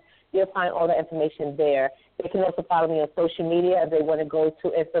accept. You'll find all the information there. They can also follow me on social media if they want to go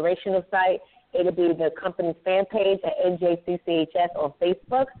to inspirational site. It'll be the company's fan page at NJCCHS on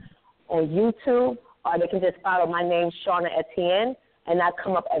Facebook, on YouTube, or they can just follow my name, Shonne Etienne, and I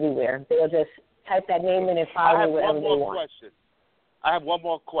come up everywhere. They'll just type that name in and follow me wherever they want. I have one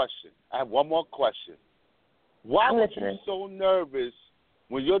more question. Why were you so nervous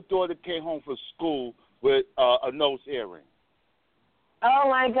when your daughter came home from school with a nose earring? Oh,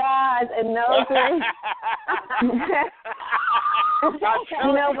 my God, a nose ring. I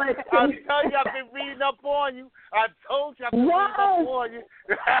tell you, I've been reading up on you. I told you I've been reading up on you.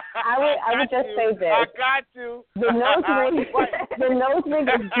 I would just say this. I got you. The nose ring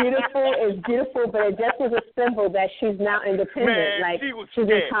is beautiful, but it just was a symbol that she's now independent. Man, she's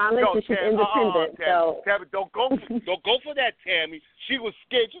in college and she's independent. Tammy, don't go for that, Tammy. She was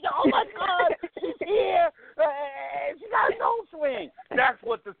scared. She said, "Oh my God, she's here. She got a nose ring." That's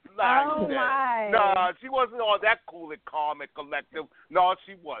what the slide said. My. Nah, she wasn't all that cool and calm and collective. No,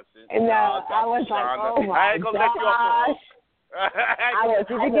 she wasn't. No, I was like, oh my I ain't gonna let you off the hook. I was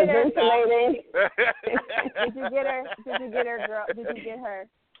ventilating. Did you get her, girl? Did you get her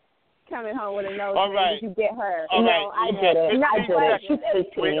coming home with a nose all ring? Right. Did you get her? All no, right. I did it. She's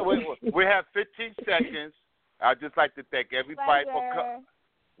 18. We have 15 seconds. I'd just like to thank everybody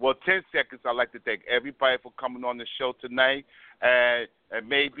for 10 seconds. I'd like to thank everybody for coming on the show tonight. And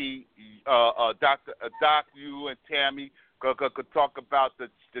maybe Doc, you and Tammy could talk about the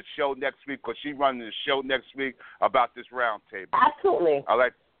show next week, because she's running the show next week about this round table. Absolutely. I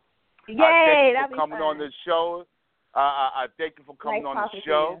like. Yay! Thank you for coming on the show. I thank you for coming on the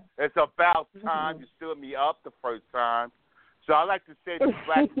show. It's about time. You stood me up the first time. So I like to say to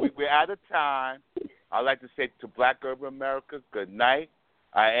Black, we're out of time. I like to say to Black Urban America, good night.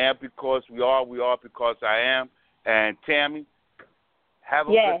 I am because we are because I am. And Tammy, have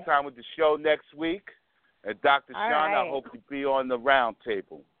a good time with the show next week. And Dr. Shonne, I hope to be on the round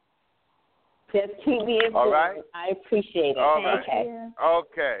table. Just keep me informed. All right? I appreciate it. All right. Okay.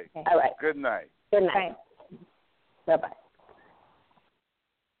 Okay. All right. Good night. Good night. Bye-bye.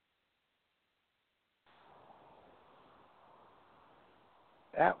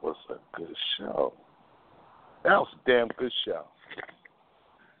 That was a good show. That was a damn good show.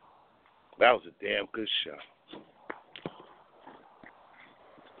 That was a damn good show.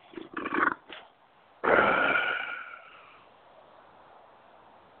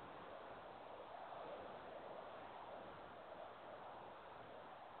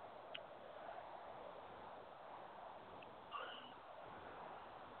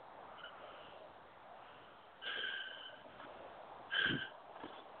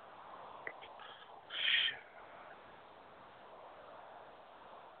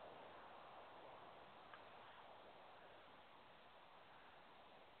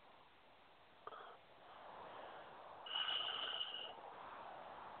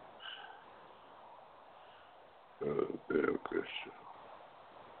 Damn good show.